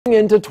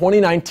Into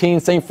 2019,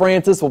 St.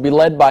 Francis will be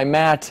led by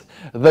Matt,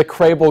 the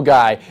Crable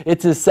guy.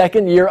 It's his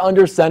second year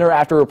under center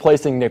after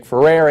replacing Nick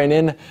Ferrer, and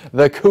in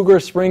the Cougar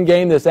spring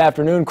game this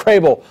afternoon,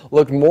 Crable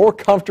looked more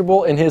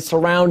comfortable in his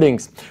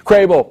surroundings.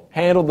 Crable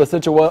handled the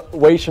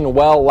situation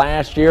well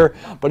last year,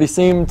 but he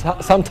seemed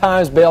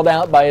sometimes bailed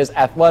out by his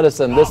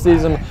athleticism. This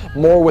season,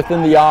 more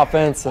within the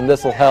offense, and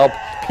this will help.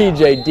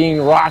 PJ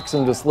Dean rocks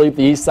him to sleep.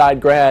 The East Side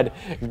grad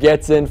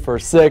gets in for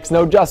 6.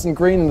 No Justin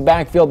Green in the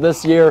backfield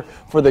this year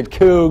for the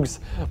Cougs,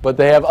 but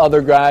they have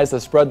other guys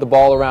that spread the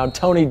ball around.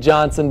 Tony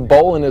Johnson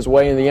bowling his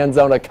way in the end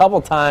zone a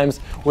couple times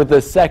with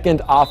the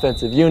second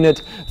offensive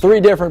unit. 3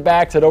 different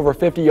backs at over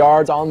 50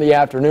 yards on the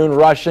afternoon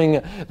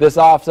rushing. This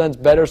offense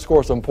better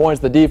score some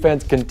points. The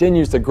defense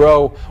continues to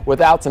grow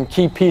without some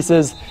key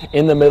pieces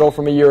in the middle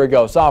from a year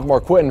ago. Sophomore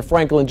Quentin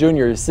Franklin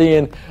Jr. is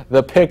seeing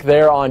the pick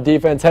there on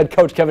defense. Head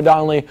coach Kevin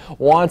Donnelly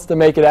wants to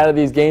make it out of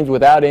these games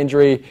without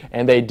injury,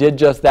 and they did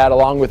just that,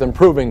 along with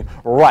improving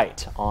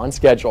right on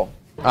schedule.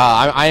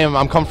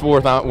 I'm comfortable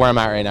with where I'm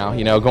at right now.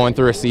 You know, going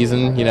through a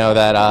season,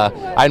 that I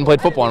hadn't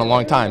played football in a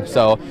long time.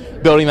 So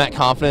building that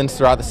confidence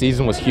throughout the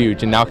season was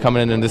huge. And now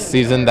coming into this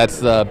season, that's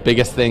the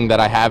biggest thing that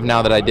I have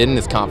now that I didn't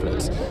is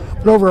confidence.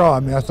 But overall,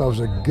 I thought it was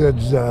a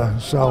good,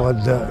 solid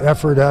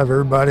effort out of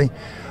everybody.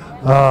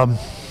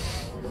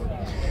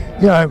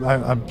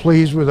 I'm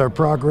pleased with our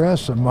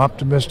progress. I'm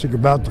optimistic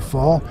about the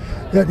fall.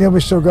 We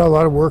still got a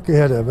lot of work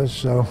ahead of us.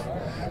 So,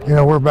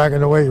 we're back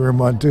in the weight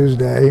room on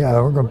Tuesday.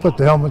 We're going to put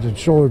the helmets and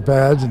shoulder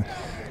pads and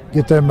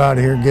get them out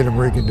of here and get them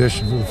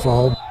reconditioned for the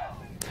fall.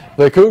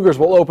 The Cougars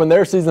will open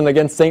their season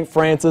against St.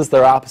 Francis,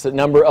 their opposite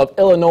number of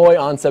Illinois,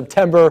 on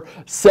September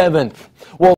 7th. Well,